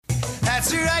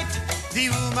That's right. The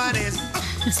woman is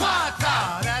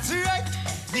smarter. That's right.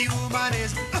 The woman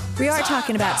is We are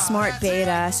talking about smart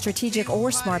beta, strategic or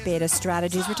smart beta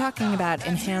strategies. We're talking about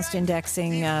enhanced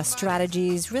indexing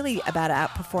strategies, really about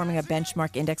outperforming a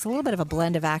benchmark index, a little bit of a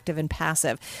blend of active and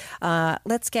passive.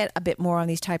 Let's get a bit more on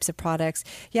these types of products.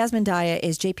 Yasmin Dahya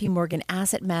is JPMorgan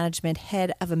Asset Management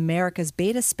Head of America's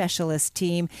Beta Specialist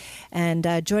Team. And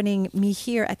joining me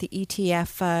here at the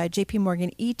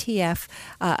JPMorgan ETF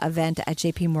event at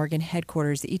JPMorgan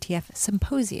headquarters, the ETF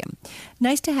Symposium.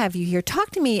 Nice to have you here. Talk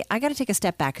to me. I got to take a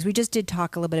step back because we just did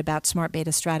talk a little bit about smart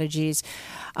beta strategies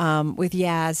with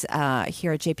Yaz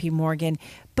here at JPMorgan.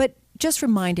 But just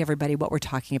remind everybody what we're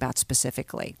talking about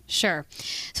specifically. Sure.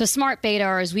 So smart beta,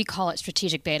 or as we call it,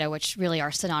 strategic beta, which really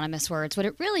are synonymous words, what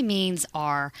it really means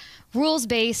are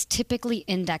rules-based, typically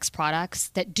index products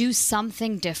that do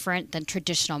something different than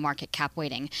traditional market cap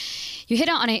weighting. You hit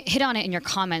on it in your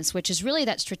comments, which is really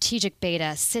that strategic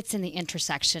beta sits in the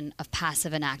intersection of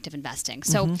passive and active investing.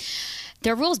 So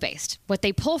they're rules-based. What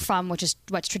they pull from, which is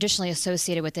what's traditionally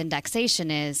associated with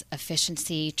indexation, is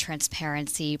efficiency,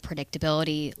 transparency,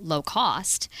 predictability, low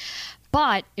cost.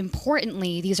 But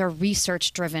importantly, these are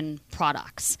research-driven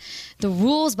products. The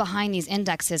rules behind these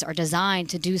indexes are designed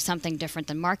to do something different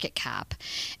than market cap.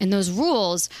 And those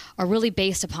rules are really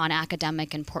based upon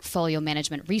academic and portfolio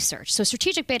management research. So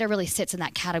strategic beta really sits in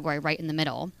that category right in the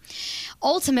middle.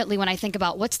 Ultimately, when I think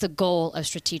about what's the goal of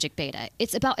strategic beta,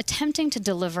 it's about attempting to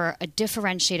deliver a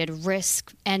differentiated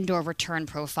risk and or return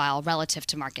profile relative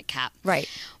to market cap. Right.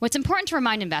 What's important to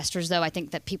remind investors, though, I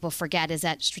think that people forget, is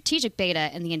that strategic beta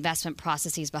and the investment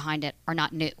processes behind it are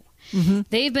not new.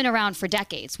 They've been around for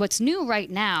decades. What's new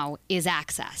right now is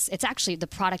access. It's actually the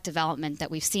product development that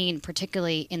we've seen,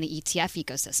 particularly in the ETF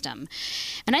ecosystem.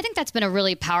 And I think that's been a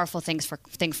really powerful thing for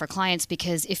clients,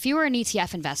 because if you were an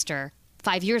ETF investor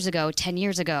 5 years ago, 10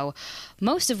 years ago,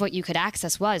 most of what you could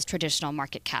access was traditional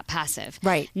market cap passive.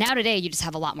 Right. Now today, you just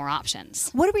have a lot more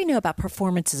options. What do we know about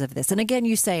performances of this? And again,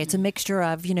 you say it's a mixture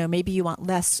of, maybe you want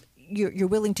less, you're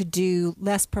willing to do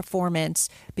less performance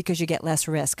because you get less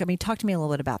risk. I mean, talk to me a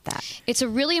little bit about that. It's a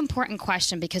really important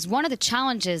question, because one of the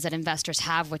challenges that investors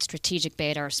have with strategic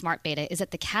beta or smart beta is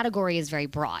that the category is very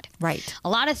broad. Right. A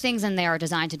lot of things in there are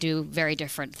designed to do very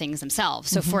different things themselves.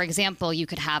 So for example, you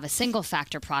could have a single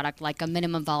factor product like a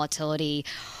minimum volatility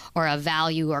or a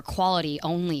value or quality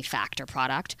only factor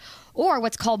product, or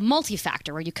what's called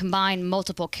multi-factor, where you combine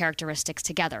multiple characteristics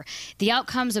together. The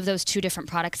outcomes of those two different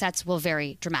product sets will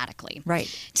vary dramatically. Right.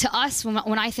 To us,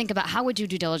 when I think about how would you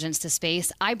due diligence the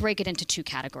space, I break it into two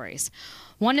categories.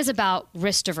 One is about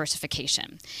risk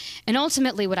diversification. And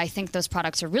ultimately, what I think those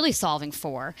products are really solving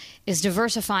for is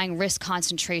diversifying risk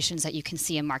concentrations that you can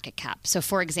see in market cap. So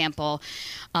for example,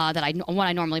 what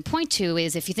I normally point to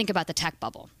is if you think about the tech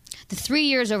bubble. The 3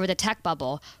 years over the tech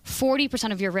bubble,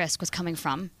 40% of your risk was coming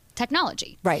from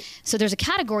technology. Right. So there's a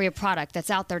category of product that's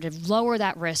out there to lower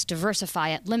that risk, diversify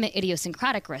it, limit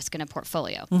idiosyncratic risk in a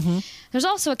portfolio. There's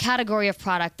also a category of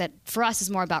product that for us is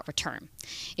more about return.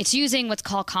 It's using what's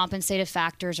called compensated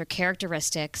factors or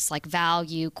characteristics like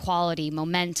value, quality,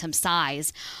 momentum,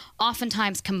 size,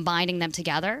 oftentimes combining them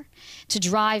together to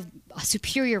drive a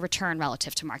superior return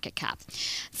relative to market cap.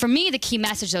 For me, the key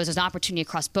message, though, is there's an opportunity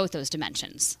across both those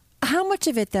dimensions. How much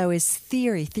of it, though, is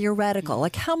theoretical?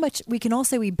 Like how much, we can all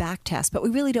say we back test, but we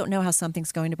really don't know how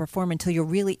something's going to perform until you're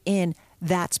really in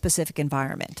that specific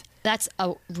environment. That's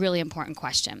a really important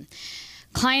question.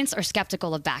 Clients are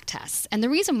skeptical of back tests. And the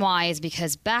reason why is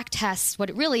because back tests,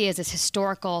 what it really is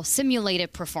historical,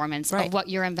 simulated performance of what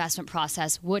your investment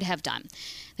process would have done.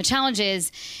 The challenge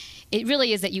is, it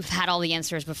really is that you've had all the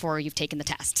answers before you've taken the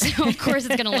test. So of course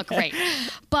it's going to look great.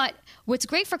 But what's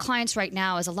great for clients right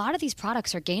now is a lot of these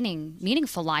products are gaining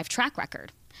meaningful live track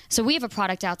record. So we have a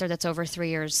product out there that's over 3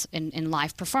 years in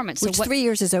live performance. Which 3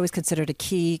 years is always considered a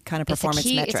key kind of performance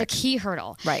metric. It's a key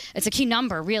hurdle. Right. It's a key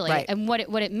number, really. Right. And what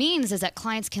it means is that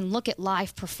clients can look at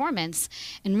live performance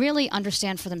and really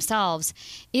understand for themselves,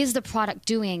 is the product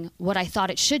doing what I thought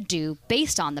it should do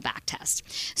based on the back test?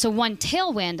 So one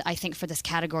tailwind, I think, for this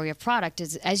category of product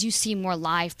is as you see more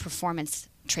live performance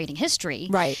trading history,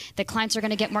 that clients are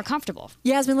going to get more comfortable.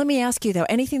 Yasmin, let me ask you, though,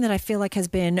 anything that I feel like has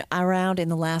been around in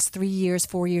the last 3 years,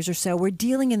 4 years or so, we're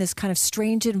dealing in this kind of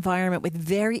strange environment with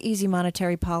very easy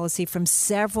monetary policy from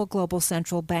several global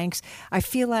central banks. I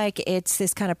feel like it's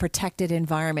this kind of protected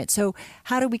environment. So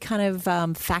how do we kind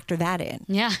of factor that in?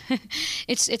 Yeah,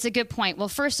 it's a good point. Well,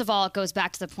 first of all, it goes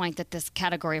back to the point that this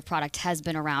category of product has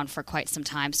been around for quite some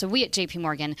time. So we at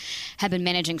JPMorgan have been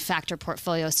managing factor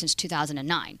portfolios since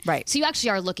 2009. Right. So you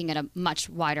actually are looking at a much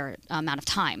wider amount of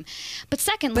time. But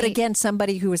secondly... But again,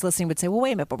 somebody who was listening would say, well,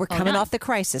 wait a minute, but we're coming off the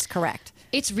crisis, correct?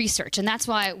 It's research, and that's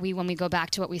why when we go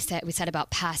back to what we said about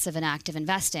passive and active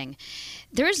investing,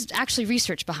 there's actually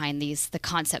research behind the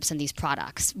concepts in these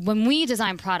products. When we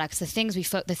design products, the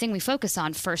thing we focus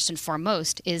on first and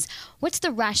foremost is what's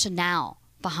the rationale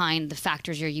behind the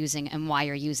factors you're using and why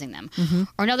you're using them.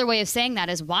 Or another way of saying that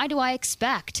is, why do I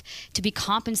expect to be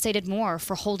compensated more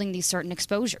for holding these certain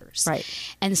exposures? Right.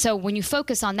 And so when you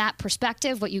focus on that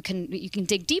perspective, what you can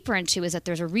dig deeper into is that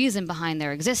there's a reason behind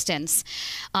their existence.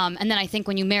 And then I think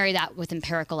when you marry that with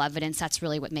empirical evidence, that's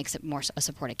really what makes it more a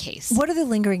supported case. What are the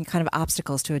lingering kind of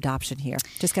obstacles to adoption here?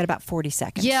 Just got about 40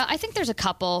 seconds. Yeah, I think there's a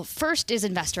couple. First is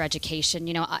investor education.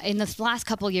 You know, in the last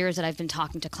couple of years that I've been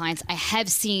talking to clients, I have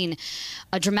seen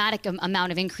a dramatic amount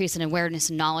of increase in awareness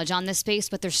and knowledge on this space,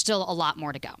 but there's still a lot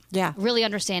more to go. Yeah. Really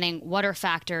understanding what are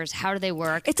factors, how do they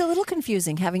work. It's a little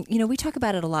confusing having, we talk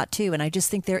about it a lot too, and I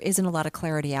just think there isn't a lot of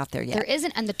clarity out there yet. There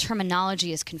isn't, and the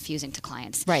terminology is confusing to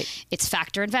clients. Right. It's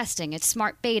factor investing, it's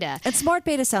smart beta. And smart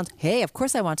beta sounds, hey, of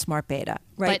course I want smart beta.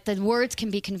 Right. But the words can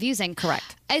be confusing.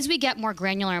 Correct. As we get more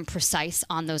granular and precise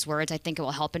on those words, I think it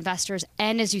will help investors.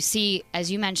 And as you see,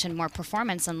 as you mentioned, more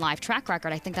performance and live track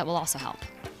record, I think that will also help.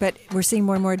 But we're seeing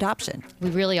more and more adoption.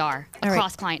 We really are. All right.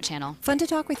 Across client channel. Fun to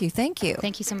talk with you. Thank you.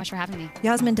 Thank you so much for having me.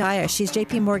 Yasmin Dahya, she's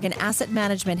JPMorgan Asset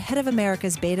Management, head of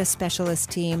America's Beta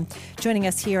Specialist Team, joining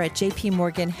us here at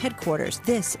JPMorgan headquarters.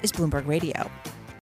 This is Bloomberg Radio.